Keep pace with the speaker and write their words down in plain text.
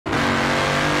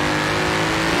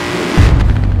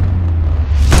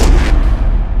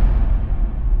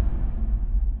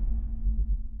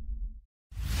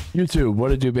YouTube,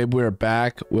 what it do, babe? We're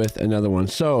back with another one.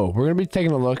 So we're gonna be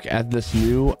taking a look at this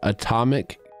new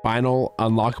atomic final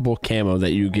unlockable camo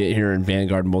that you get here in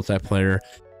Vanguard multiplayer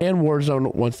and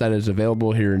Warzone once that is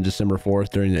available here in December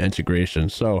 4th during the integration.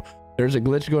 So there's a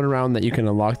glitch going around that you can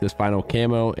unlock this final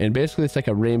camo, and basically it's like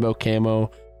a rainbow camo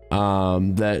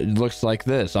that looks like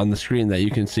this on the screen that you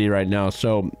can see right now.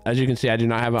 So as you can see, I do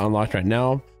not have it unlocked right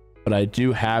now, but I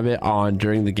do have it on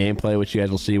during the gameplay, which you guys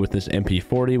will see with this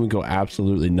MP40. We go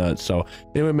absolutely nuts. So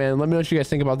anyway, man, let me know what you guys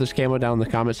think about this camo down in the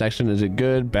comment section. Is it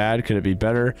good, bad? Could it be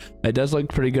better? It does look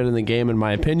pretty good in the game in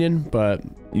my opinion, but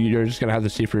you're just gonna have to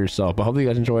see for yourself. But hopefully you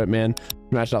guys enjoy it, man.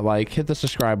 Smash that like, hit the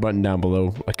subscribe button down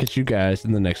below. I'll catch you guys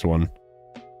in the next one.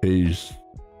 Peace.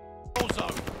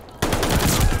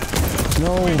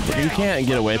 No, you can't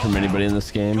get away from anybody in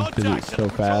this game because it's so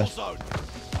fast.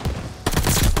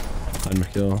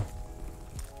 Underkill.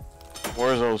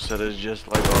 Warzone said it's just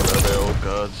like all the other old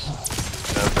gods.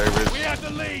 Favorites. We have the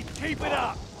lead. Keep it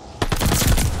up.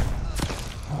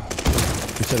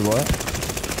 You said what?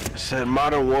 It said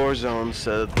Modern Warzone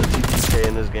said the TTK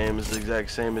in this game is the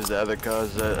exact same as the other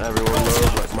gods that everyone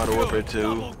loves, like Modern Warfare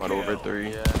 2, Modern Warfare 3.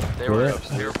 Yeah, they were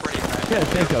pretty bad. Yeah, I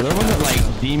think so. There wasn't like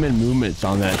demon movements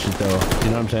on that shit though.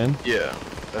 You know what I'm saying? Yeah,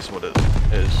 that's what it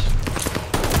is.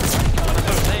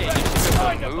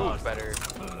 Move better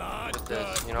with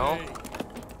this, you know?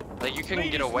 Like you couldn't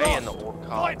get away in the old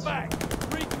CODs. Like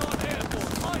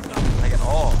at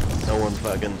all. No one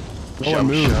fucking No one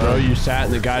moved, bro. You sat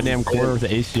in the goddamn corner with the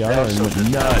ACR and went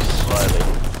nuts.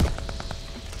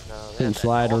 No, Didn't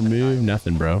slide or move,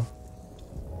 nothing, bro.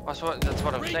 That's what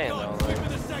I'm saying though. Like,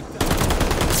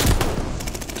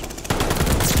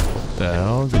 what the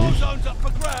hell, dude? Zones up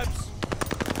for grabs.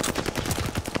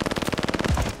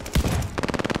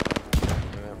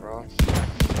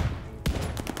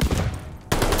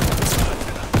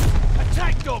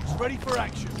 Attack dogs ready for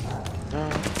action.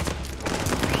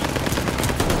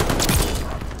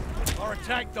 Our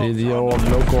attack dogs. Hey, the old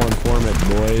local informant,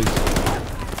 boys.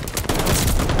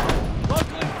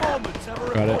 Local informants have a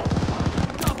Got it.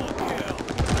 double kill.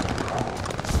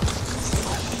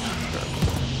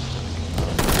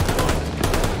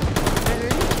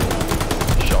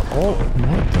 Oh,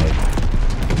 what the?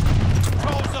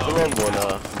 I love when a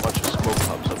bunch of smoke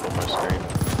pops up on my screen.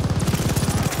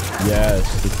 Yes,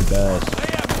 it's the best.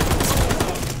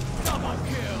 Double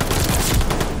kill.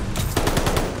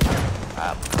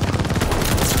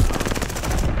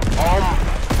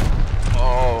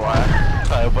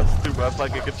 I busted through my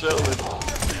fucking controller.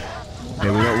 Hey,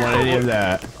 we don't want any of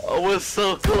that. I was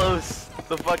so close.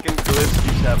 The fucking glitch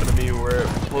keeps happening to me where it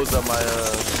pulls up my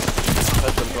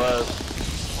custom class.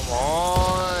 come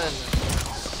on.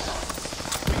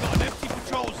 We got an empty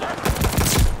patrol zone.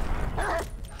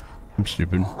 I'm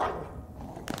stupid.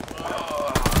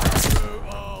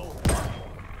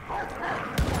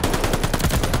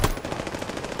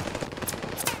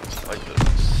 Like the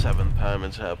 7th time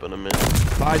it's happened to me.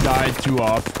 I died 2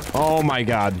 off. Oh my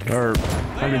god. Or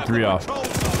I mean 3 off.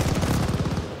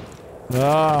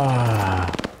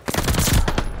 Ah.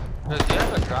 Cause you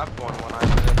haven't dropped one when I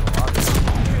went in the lobby.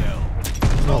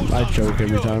 Oh, I choke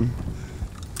every time.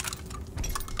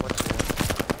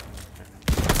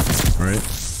 Right.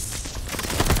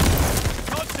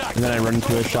 And then I run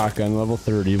into a shotgun, level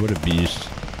 30. What a beast.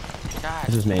 God.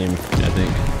 That's his name, I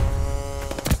think.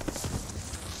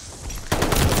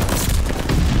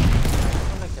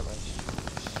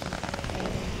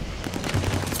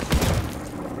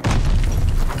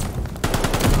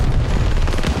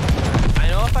 I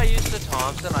know if I used the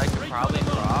Thompson, I could probably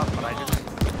drop, but I just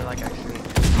feel like I shouldn't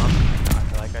do Thompson. I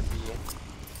feel like I'd be.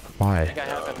 Why? I think I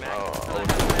have a max.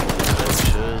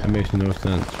 That makes no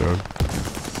sense, bro.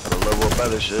 Gotta level up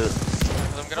other shit.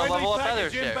 I'm gonna level up other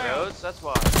shit, Rhodes. That's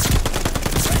why.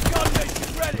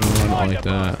 I don't like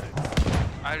that.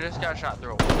 I just got shot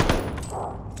through a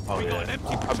wall. Oh yeah,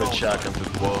 I've been shotgun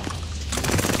through the wall.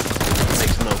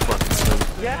 Makes no fucking sense.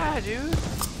 Yeah, dude.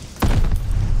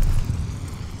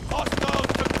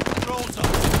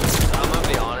 I'm gonna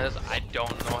be honest, I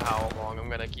don't know how long I'm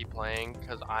gonna keep playing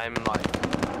because I'm like,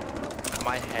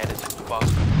 my head is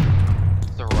fucked.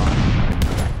 The run.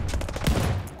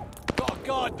 Got a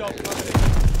guard dog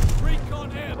recon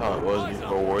here. Oh, it was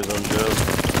before Warzone joke.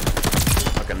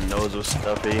 Fucking nose was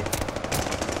stuffy.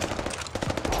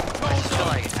 I feel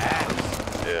like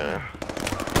ass. Yeah.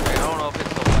 I don't know if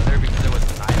it's the weather because it was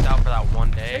nice out for that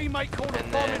one day, Teammate called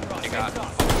and then it got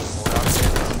up. cold out there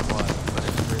or what, but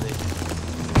it's really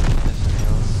pissing me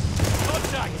off.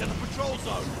 Contact in the patrol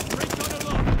zone. Recon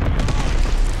along.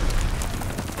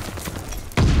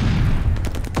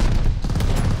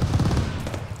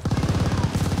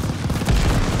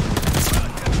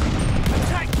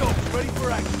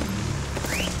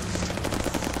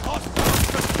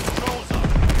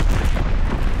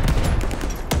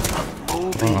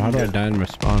 Oh, how do I die in my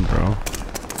spawn, bro?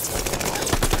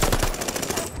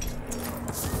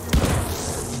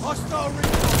 Hostile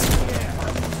recon here.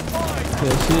 Fire.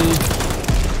 Pussy.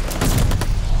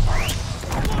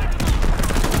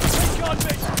 Recon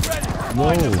mission ready.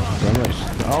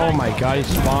 Whoa. Oh my god, he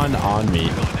spawned on me.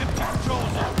 Got an empty patrol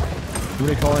zone. What do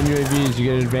they call in UAVs? You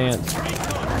get advanced.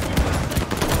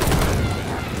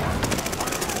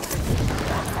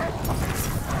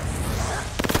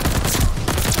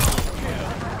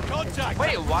 Contact.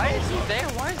 Wait, why is he there?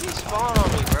 Why is he spawn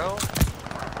on me, bro?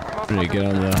 I'm gonna get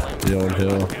on the old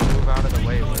hill. Move out of the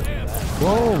way. With that.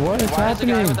 Whoa, what is Why is the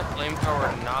guy happening? with the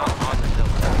flamethrower not on the hill?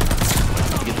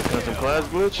 You get the custom class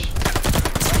glitch?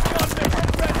 Recon mission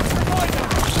ready.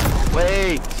 Fire.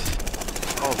 Wait!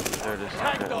 Oh, there it is.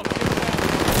 Tank dog.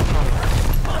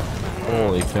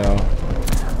 Holy cow.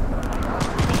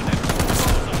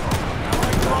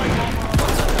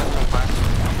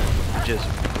 Just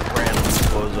randomly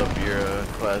blows up your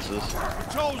classes.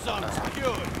 Patrol zone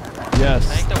secured. Yes,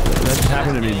 I think the that just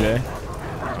happened to me, Jay. is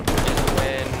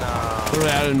when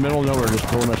Literally out in the middle of nowhere, just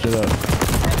pulling my shit up. it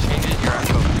changes your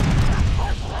echo.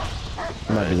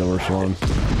 Might be the worst one.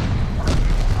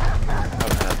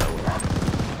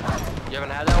 You haven't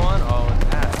had that one? Oh, it's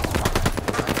that.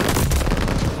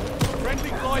 Friendly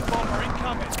glide bomber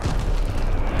incoming.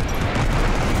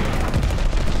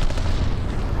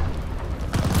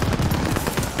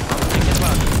 I'm thinking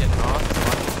about just getting off.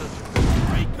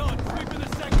 Recon sweeping the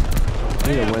sector. I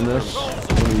need to win this. One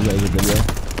of you guys have been there.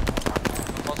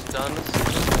 Almost done.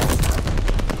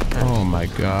 Oh my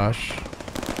gosh.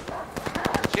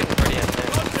 It's getting pretty intense.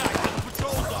 Contact in the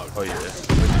patrol zone. Oh yeah, it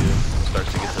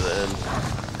starts to get to the end.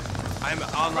 I'm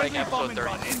on like Friendly episode bombing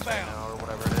run 36 right inbound. now, or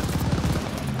whatever it is.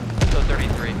 Episode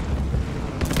 33.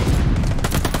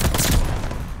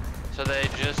 So they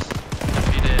just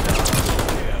defeated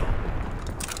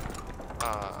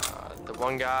the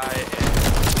one guy,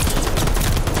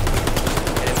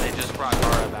 and they just brought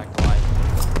Gara back to life.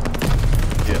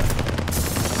 Yeah.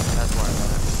 That's why I'm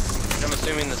at it. I'm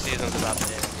assuming the season's about to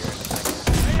end here in a second.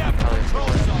 They have Probably control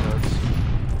four zone. episodes.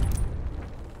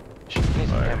 Need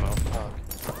some Fire. ammo.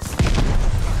 Fuck.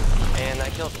 And I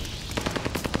killed him.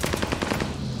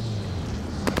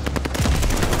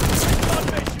 Recon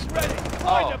mission ready.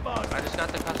 Find Oh, a bug. I just got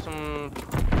the custom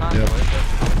Yep. convoy.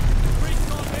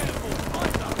 Recon airborne.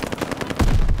 Find them.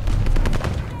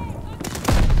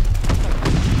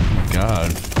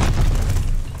 God.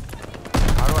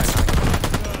 How do I not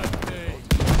get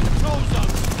Control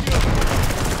zone secured.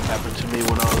 Happened to me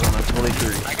when I was on a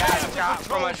 23. I got shot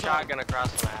from a shotgun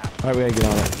across the map. Alright, we gotta get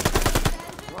on it.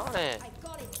 Come on in.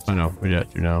 I know, we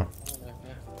got you now.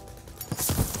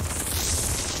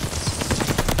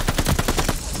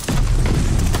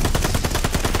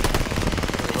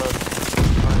 Reload.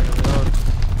 Reload.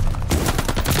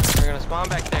 They're gonna spawn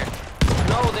back there.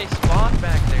 No, they spawned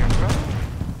back there, bro.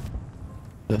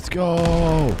 Let's go!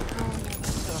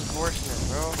 That's unfortunate,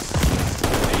 bro.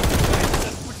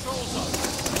 Patrol zone.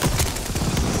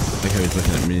 Like how he's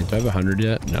looking at me. Do I have 100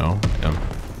 yet? No. Yeah.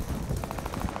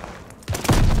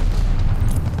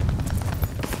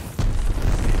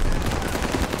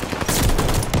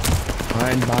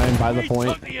 Fine, by the We point.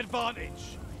 took the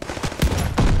advantage.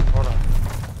 Hold on.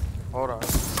 Hold on.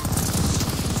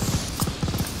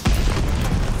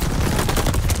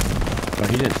 Oh,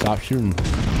 he didn't stop shooting.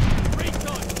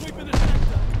 Recon sweeping the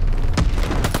sector.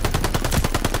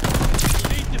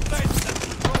 Need defense at the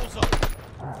control zone.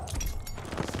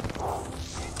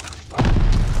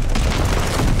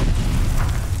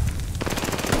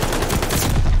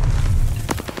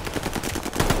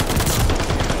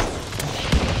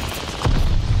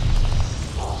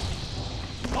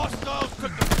 Hostiles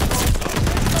took the control zone.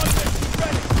 Recon mission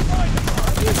ready. Find them. How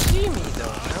do you see me,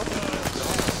 though? I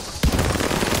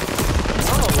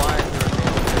don't know why I threw a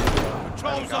damn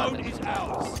Control zone is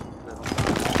ours.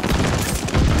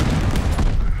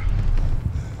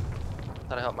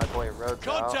 Thought I helped my boy Rhode out.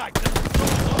 Contact at the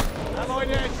control zone. Allied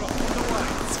airdrop on the way.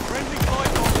 Friendly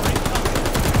glide bomber incoming.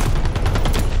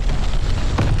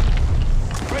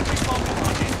 Friendly bomber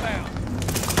run inbound.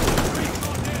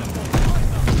 Recon airborne. Find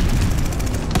them.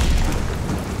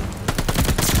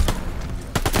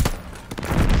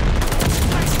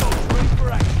 Tank dogs ready for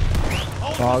action.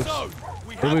 Hold Dogs. the zone.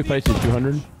 We Where do we have the place it?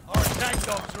 200? Our tank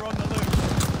dogs are on the loose.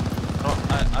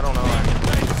 I don't know.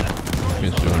 Defense at the control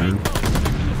Against zone. 200.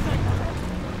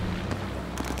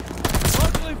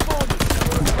 Local informants.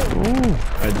 Ooh,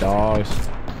 my dogs.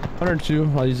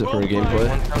 102. I'll use it for a gameplay.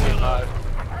 175.